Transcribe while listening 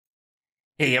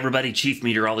Hey everybody, Chief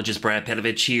Meteorologist Brad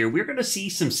Panovich here. We're going to see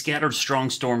some scattered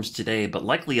strong storms today, but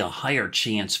likely a higher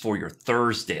chance for your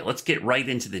Thursday. Let's get right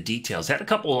into the details. Had a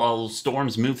couple of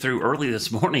storms move through early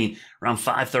this morning. Around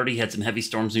 5:30, had some heavy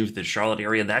storms move through the Charlotte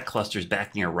area. That cluster's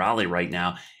back near Raleigh right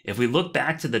now. If we look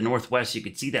back to the northwest, you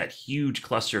can see that huge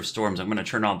cluster of storms. I'm going to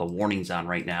turn all the warnings on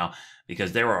right now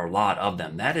because there are a lot of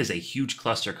them. That is a huge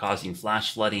cluster causing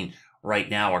flash flooding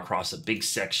right now across a big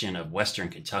section of western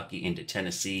Kentucky into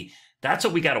Tennessee. That's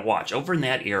what we got to watch. Over in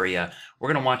that area,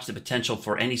 we're going to watch the potential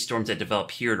for any storms that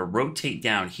develop here to rotate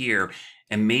down here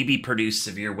and maybe produce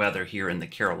severe weather here in the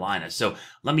Carolinas. So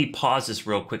let me pause this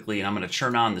real quickly, and I'm going to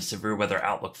turn on the severe weather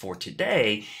outlook for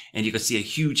today, and you can see a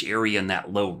huge area in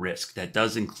that low risk. That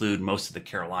does include most of the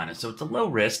Carolinas. So it's a low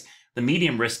risk. The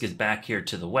medium risk is back here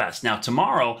to the west. Now,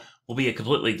 tomorrow will be a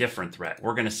completely different threat.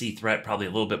 We're going to see threat probably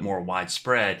a little bit more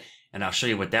widespread, and I'll show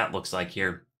you what that looks like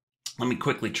here. Let me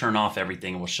quickly turn off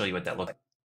everything and we'll show you what that looks like.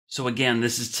 So again,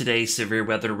 this is today's severe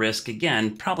weather risk.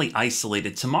 Again, probably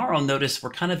isolated. Tomorrow, notice we're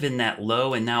kind of in that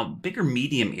low and now bigger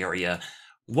medium area.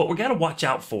 What we got to watch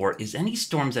out for is any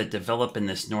storms that develop in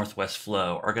this northwest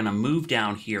flow are going to move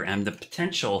down here and the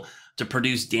potential to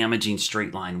produce damaging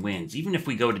straight line winds. Even if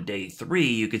we go to day 3,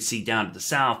 you could see down to the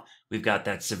south, we've got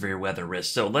that severe weather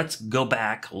risk. So let's go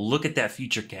back, look at that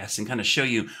future cast and kind of show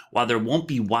you while there won't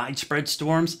be widespread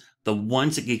storms, the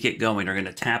ones that get going are going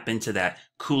to tap into that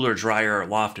cooler, drier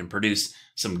loft and produce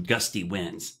some gusty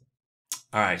winds.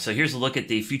 All right, so here's a look at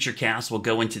the future cast. We'll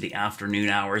go into the afternoon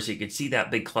hours. You can see that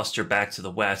big cluster back to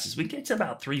the west. As we get to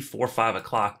about 3, 4, 5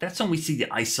 o'clock, that's when we see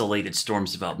the isolated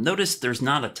storms develop. Notice there's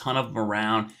not a ton of them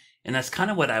around, and that's kind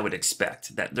of what I would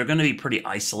expect, that they're going to be pretty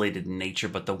isolated in nature,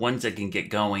 but the ones that can get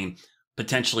going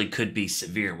potentially could be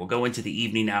severe. We'll go into the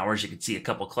evening hours. You can see a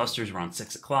couple clusters around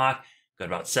 6 o'clock. At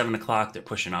about 7 o'clock, they're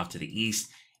pushing off to the east,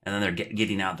 and then they're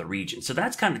getting out of the region. So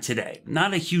that's kind of today.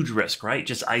 Not a huge risk, right?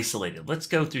 Just isolated. Let's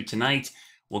go through tonight.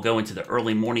 We'll go into the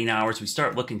early morning hours. We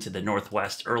start looking to the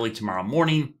northwest early tomorrow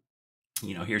morning.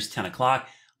 You know, here's 10 o'clock.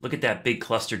 Look at that big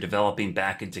cluster developing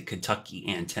back into Kentucky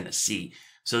and Tennessee.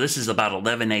 So this is about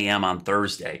 11 a.m. on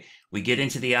Thursday. We get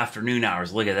into the afternoon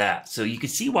hours. Look at that. So you can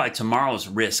see why tomorrow's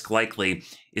risk likely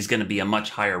is going to be a much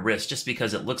higher risk, just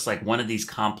because it looks like one of these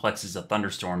complexes of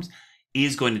thunderstorms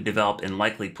is going to develop and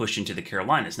likely push into the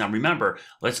Carolinas. Now remember,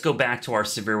 let's go back to our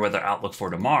severe weather outlook for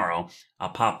tomorrow. I'll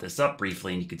pop this up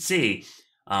briefly and you can see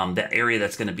that area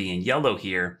that's going to be in yellow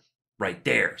here, right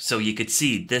there. So you could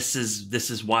see this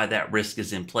is why that risk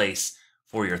is in place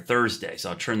for your Thursday.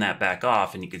 So I'll turn that back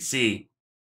off and you can see,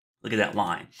 look at that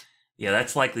line. Yeah,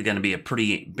 that's likely going to be a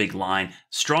pretty big line.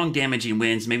 Strong damaging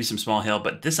winds, maybe some small hail,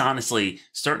 but this honestly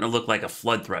starting to look like a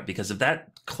flood threat because if that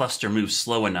cluster moves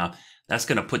slow enough, that's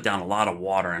going to put down a lot of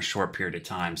water in a short period of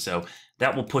time. So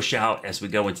that will push out as we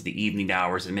go into the evening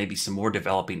hours and maybe some more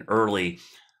developing early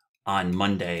on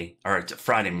Monday or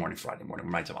Friday morning. We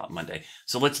might talk about Monday.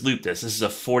 So let's loop this. This is a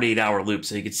 48-hour loop.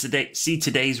 So you can see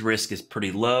today's risk is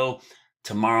pretty low.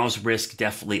 Tomorrow's risk,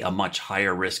 definitely a much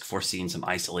higher risk for seeing some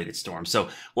isolated storms. So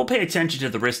we'll pay attention to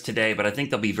the risk today, but I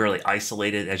think they'll be very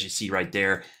isolated as you see right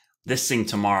there. This thing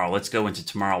tomorrow, let's go into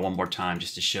tomorrow one more time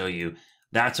just to show you.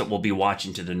 That's what we'll be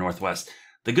watching to the northwest.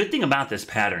 The good thing about this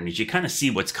pattern is you kind of see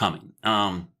what's coming.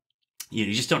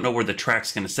 You just don't know where the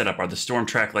track's going to set up. Are the storm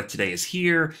track like today is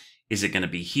here? Is it going to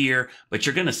be here? But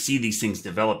you're going to see these things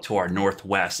develop to our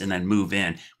northwest and then move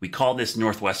in. We call this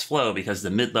northwest flow because the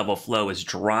mid-level flow is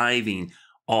driving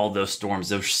all those storms.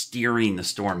 They're steering the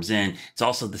storms in. It's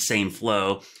also the same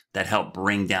flow that helped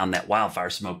bring down that wildfire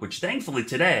smoke, which thankfully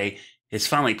today is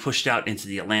finally pushed out into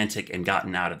the Atlantic and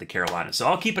gotten out of the Carolinas. So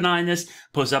I'll keep an eye on this,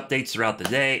 post updates throughout the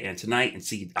day and tonight, and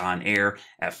see it on air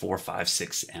at 4, 5,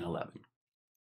 6, and 11.